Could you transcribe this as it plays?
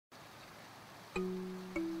You've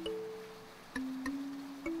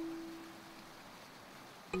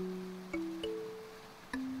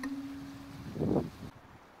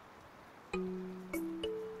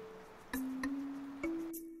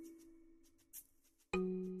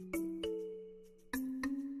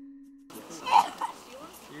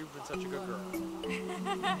been such a good girl.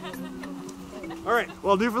 All right,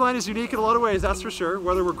 well, Newfoundland is unique in a lot of ways, that's for sure.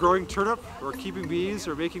 Whether we're growing turnip or keeping bees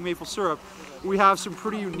or making maple syrup, we have some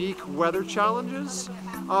pretty unique weather challenges.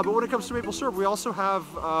 But when it comes to maple syrup, we also have,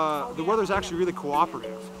 the weather's actually really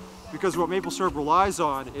cooperative, because what maple syrup relies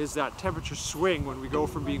on is that temperature swing when we go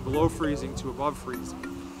from being below freezing to above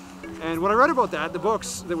freezing. And when I read about that, the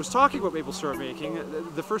books that was talking about maple syrup making,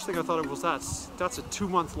 the first thing I thought of was that's a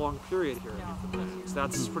 2-month-long period here in Newfoundland.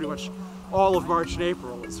 That's pretty much all of March and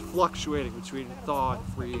April. It's fluctuating between thaw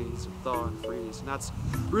and freeze, and thaw and freeze, and that's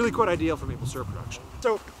really quite ideal for maple syrup production.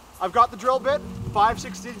 So I've got the drill bit,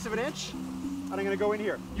 5/16 of an inch, and I'm going to go in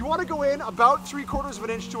here. You want to go in about 3/4 of an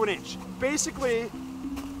inch to an inch. Basically,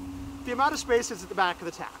 the amount of space is at the back of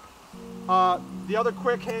the tap. The other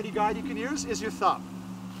quick handy guide you can use is your thumb.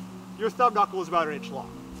 Your thumb knuckle is about 1 inch long.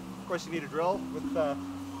 Of course, you need a drill with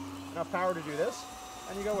enough power to do this,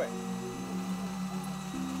 and you go in.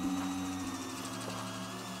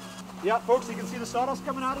 Yeah, folks, you can see the sawdust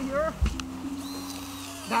coming out of here.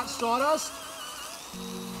 That sawdust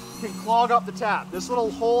can clog up the tap. This little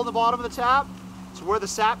hole in the bottom of the tap is where the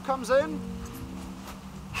sap comes in.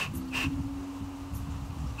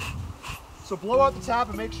 So blow out the tap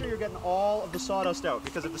and make sure you're getting all of the sawdust out,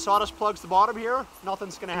 because if the sawdust plugs the bottom here,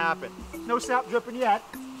 nothing's going to happen. No sap dripping yet.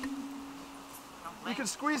 You can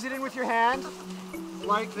squeeze it in with your hand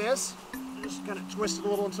like this. You're just going to twist it a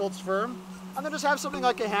little until it's firm. And then just have something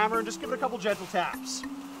like a hammer and just give it a couple gentle taps.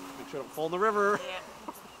 Make sure it don't fall in the river.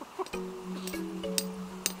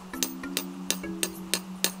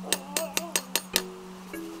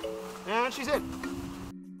 And she's in.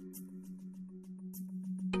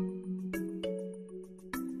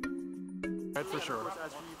 For sure.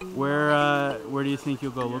 Where do you think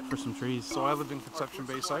you'll go look for some trees? So I live in Conception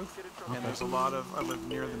Bay South, and there's a lot of, I live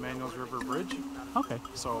near the Manuels River Bridge. Okay.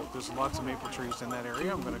 So there's lots of maple trees in that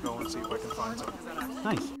area. I'm going to go and see if I can find some.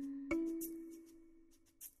 Nice.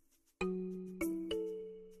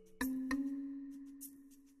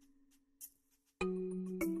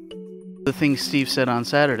 The thing Steve said on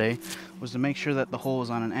Saturday was to make sure that the hole is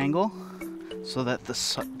on an angle so that the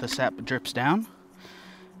sap drips down,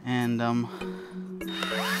 and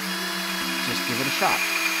just give it a shot.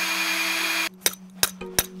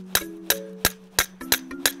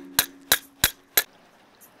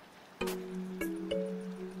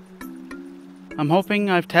 I'm hoping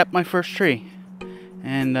I've tapped my first tree,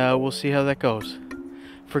 and we'll see how that goes.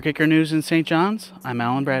 For Kicker News in St. John's, I'm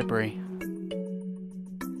Allan Bradbury.